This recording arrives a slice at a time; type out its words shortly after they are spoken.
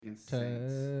fucking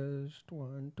saints. Test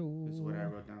 1, 2. This is what I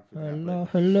wrote down for Hello,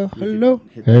 that. hello.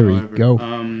 There we go.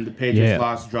 The Patriots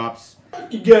loss drops.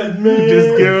 You got me.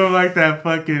 Just give him like that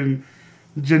fucking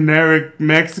generic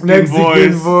Mexican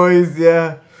voice.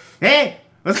 Yeah. Hey,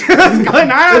 what's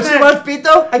going on? If she wants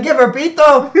pito, I give her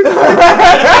pito.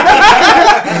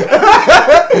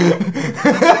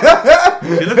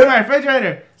 She looked at my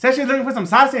refrigerator. Said she's looking for some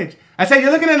sausage. I said,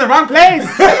 you're looking in the wrong place.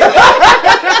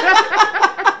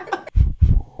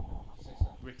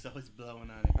 Rick's always blowing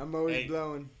on it. I'm always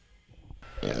blowing.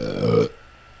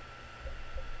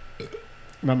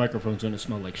 My microphone's gonna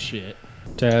smell like shit.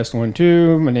 Test 1,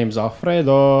 2. My name's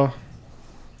Alfredo.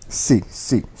 See.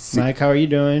 Mike, how are you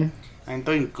doing? I'm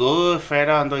doing good,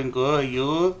 Fredo. I'm doing good.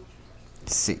 You?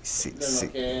 See.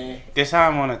 Okay. This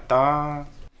how I want to talk.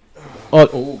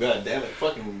 Oh, god damn it.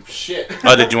 Fucking shit.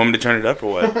 Oh, did you want me to turn it up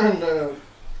or what? No.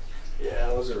 Yeah,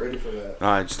 I wasn't ready for that. Oh,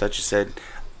 I just thought you said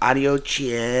audio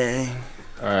check.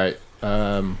 Alright.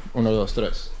 1, 2, 3.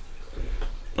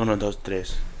 1, 2, 3.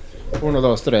 1,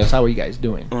 2, 3. How are you guys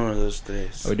doing? 1, 2, 3.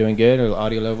 Are we doing good? The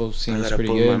audio level I seems gotta pretty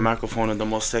put good. my microphone in the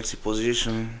most sexy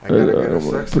position. I gotta get a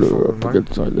sexy phone, Mark. I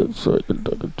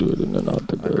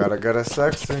gotta get a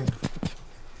sexy.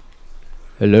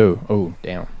 Hello. Oh,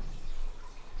 damn.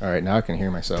 Alright, now I can hear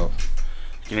myself.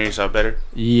 Can you hear yourself better?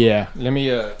 Yeah. Let me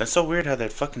That's so weird how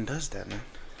that fucking does that, man.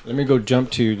 go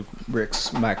jump to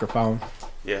Rick's microphone.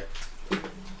 Yeah.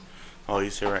 Oh,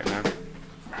 you see it right now?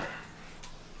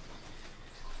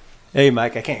 Hey,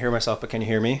 Mike, I can't hear myself, but can you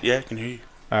hear me? Yeah, I can hear you.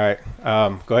 Alright.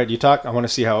 Go ahead, you talk. I want to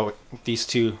see how these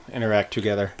two interact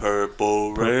together.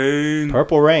 Purple rain.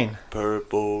 Purple rain.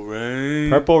 Purple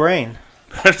rain. Purple rain.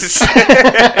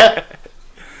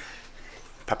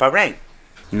 Papa rain.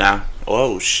 Nah.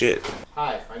 Oh, shit.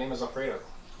 Hi, my name is Alfredo.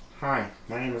 Hi,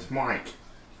 my name is Mike.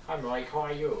 Hi, Mike. How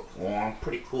are you? Well, I'm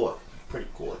pretty cool.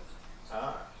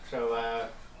 So,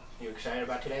 you excited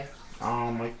about today?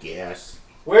 I guess.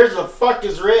 Where's the fuck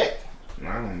is Rick?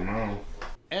 I don't know.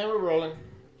 And we're rolling.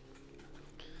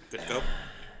 Good to go.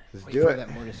 Let's Wait do for it.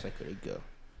 that motorcycle to go.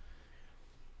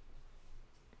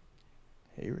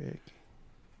 Hey, Rick.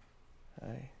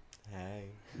 Hi.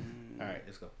 Alright,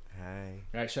 let's go. Hi.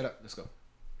 Alright, shut up. Let's go.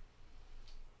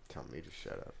 Tell me to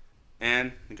shut up.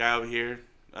 And the guy over here,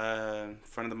 in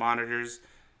front of the monitors,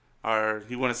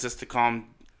 he wants us to call him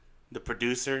the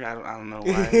producer. I don't know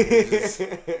why.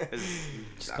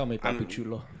 Just call me Papi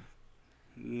Chulo.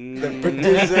 The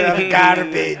producer of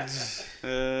garbage.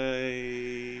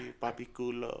 Papi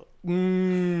culo.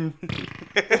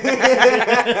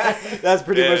 That's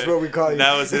pretty much what we call you.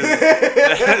 That was his.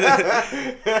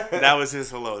 That was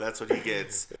his hello. That's what he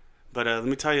gets. But let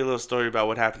me tell you a little story about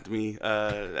what happened to me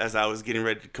as I was getting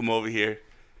ready to come over here.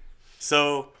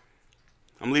 So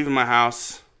I'm leaving my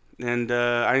house, and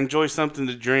I enjoy something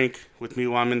to drink with me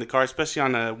while I'm in the car, especially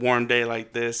on a warm day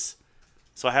like this.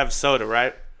 So I have soda,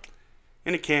 right?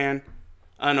 In a can,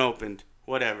 unopened,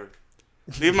 whatever.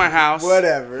 Leave my house.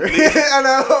 Whatever. And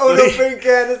I hold a big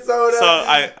can of soda. So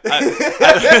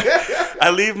I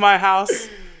leave my house,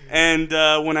 and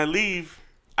when I leave,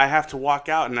 I have to walk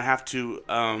out, and I have to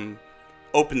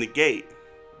open the gate.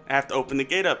 I have to open the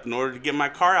gate up in order to get my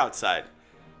car outside.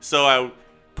 So I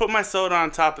put my soda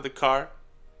on top of the car,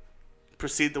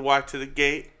 proceed to walk to the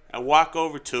gate. I walk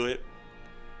over to it,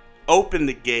 open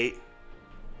the gate,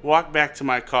 walk back to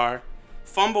my car,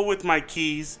 fumble with my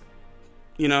keys,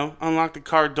 unlock the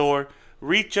car door,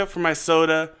 reach up for my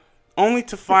soda, only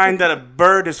to find that a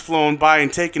bird has flown by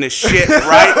and taken a shit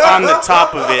right on the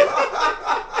top of it.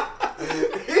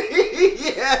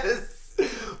 Yes.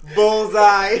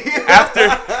 Bullseye.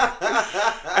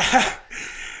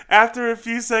 After a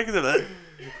few seconds of it,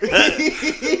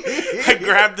 I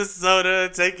grabbed the soda,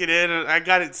 take it in, and I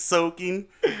got it soaking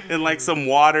in like some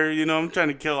water. I'm trying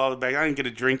to kill all the bacteria. I didn't get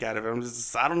a drink out of it.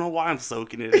 I don't know why I'm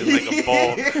soaking it in like a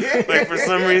bowl. Like for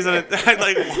some reason, I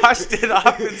like washed it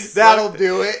off. And That'll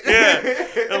do it.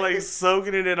 Yeah, and like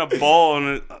soaking it in a bowl,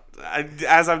 and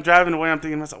as I'm driving away, I'm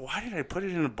thinking to myself, why did I put it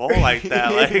in a bowl like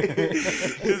that? Like,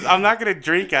 I'm not gonna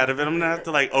drink out of it. I'm gonna have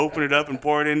to like open it up and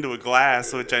pour it into a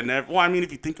glass, which I never. Well, I mean,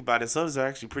 if you think about it, sodas are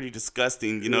actually pretty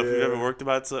disgusting. If you've ever worked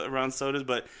around sodas,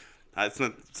 but it's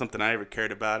not something I ever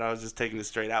cared about. I was just taking it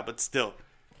straight out, but still,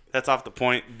 that's off the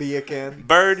point. Be a can.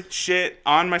 Bird shit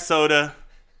on my soda.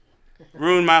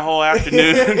 Ruined my whole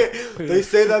afternoon. They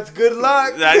say that's good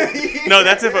luck. No,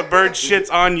 that's if a bird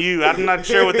shits on you. I'm not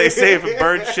sure what they say if a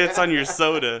bird shits on your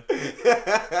soda.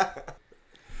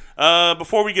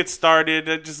 Before we get started,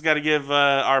 I just got to give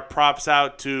our props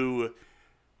out to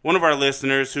one of our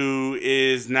listeners who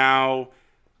is now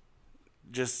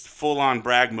just full on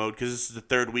brag mode because this is the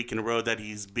third week in a row that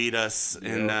he's beat us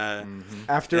in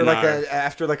After in like our-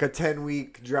 after like a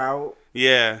 10-week drought.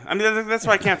 Yeah, I mean that's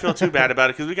why I can't feel too bad about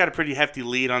it because we got a pretty hefty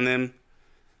lead on them.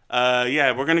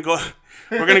 Yeah, we're gonna go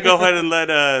ahead and let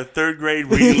third grade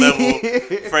reading level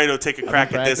Fredo take a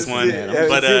crack at this one. Yeah,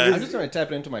 But I'm just gonna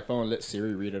tap it into my phone. Let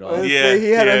Siri read it all. Let's Yeah,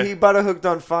 say yeah. he bought a hooked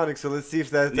on phonics, so let's see if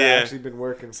that's Yeah. actually been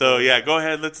working. so for yeah, go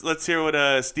ahead. Let's hear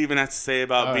what Steven has to say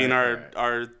about All being right,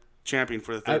 our champion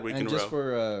for the third week in and a just row.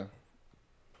 for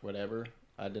whatever,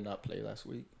 I did not play last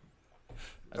week.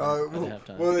 I didn't have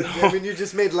time. well, I mean, you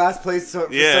just made last place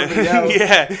for Yeah, somebody else.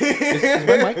 yeah, Is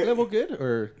my mic level good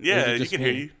or? yeah. is it You just can me?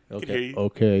 hear you. You Okay. can hear you.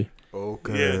 Okay.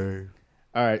 Okay.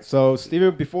 All right. So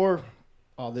Steven, before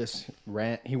all this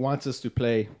rant, he wants us to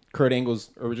play Kurt Angle's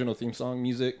original theme song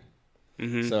music.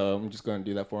 Mhm. So I'm just gonna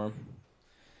do that for him.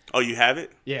 Oh, you have it.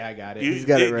 Yeah, I got it. You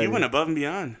got it did- ready. you went above and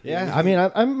beyond. Yeah, I mean,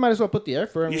 I might as well put the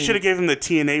effort. I You mean, should have gave him the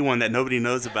TNA one that nobody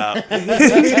knows about. You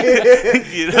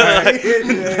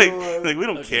know, like we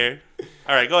don't care.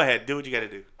 All right, go ahead. Do what you got to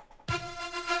do.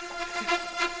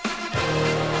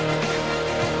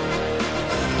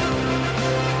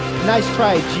 Nice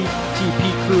try,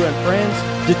 GTP crew and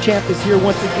friends. The champ is here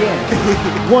once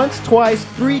again. Once, twice,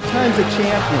 3 times a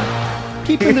champion.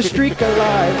 Keeping the streak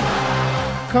alive.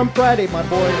 Come Friday, my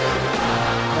boys.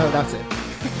 Oh, that's it.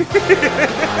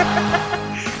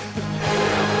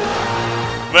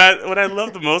 But what I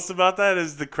love the most about that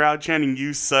is the crowd chanting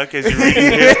 "You suck" as you're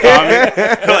reading his comment.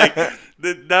 Like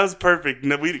that was perfect.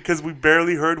 Because we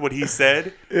barely heard what he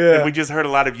said, and we just heard a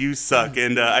lot of "You suck,"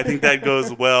 and I think that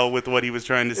goes well with what he was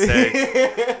trying to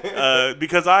say.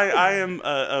 Because I am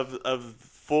of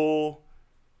full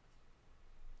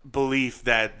belief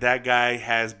that guy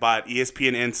has bought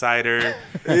ESPN Insider,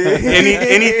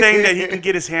 anything that he can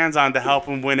get his hands on to help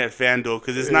him win at FanDuel,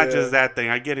 because it's not just that thing.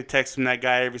 I get a text from that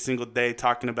guy every single day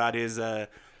talking about his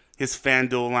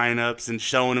FanDuel lineups and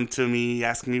showing them to me,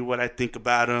 asking me what I think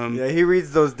about them. Yeah, he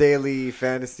reads those daily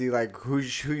fantasy, like who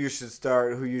you should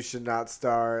start, who you should not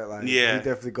start. Like, Yeah. he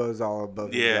definitely goes all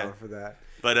above and Yeah. beyond for that.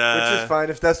 But Which is fine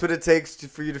if that's what it takes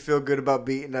for you to feel good about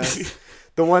beating us.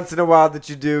 The once in a while that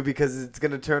you do, because it's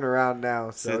gonna turn around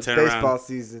now. So gonna it's turn baseball around.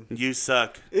 season, you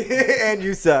suck. and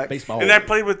you suck. Baseball. And I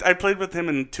played with him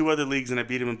in 2 other leagues, and I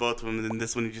beat him in both of them. And then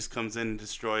this one, he just comes in and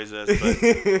destroys us.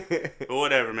 But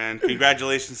whatever, man.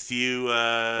 Congratulations to you.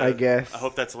 I guess. I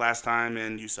hope that's the last time,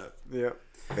 and you suck. Yep.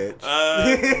 Bitch.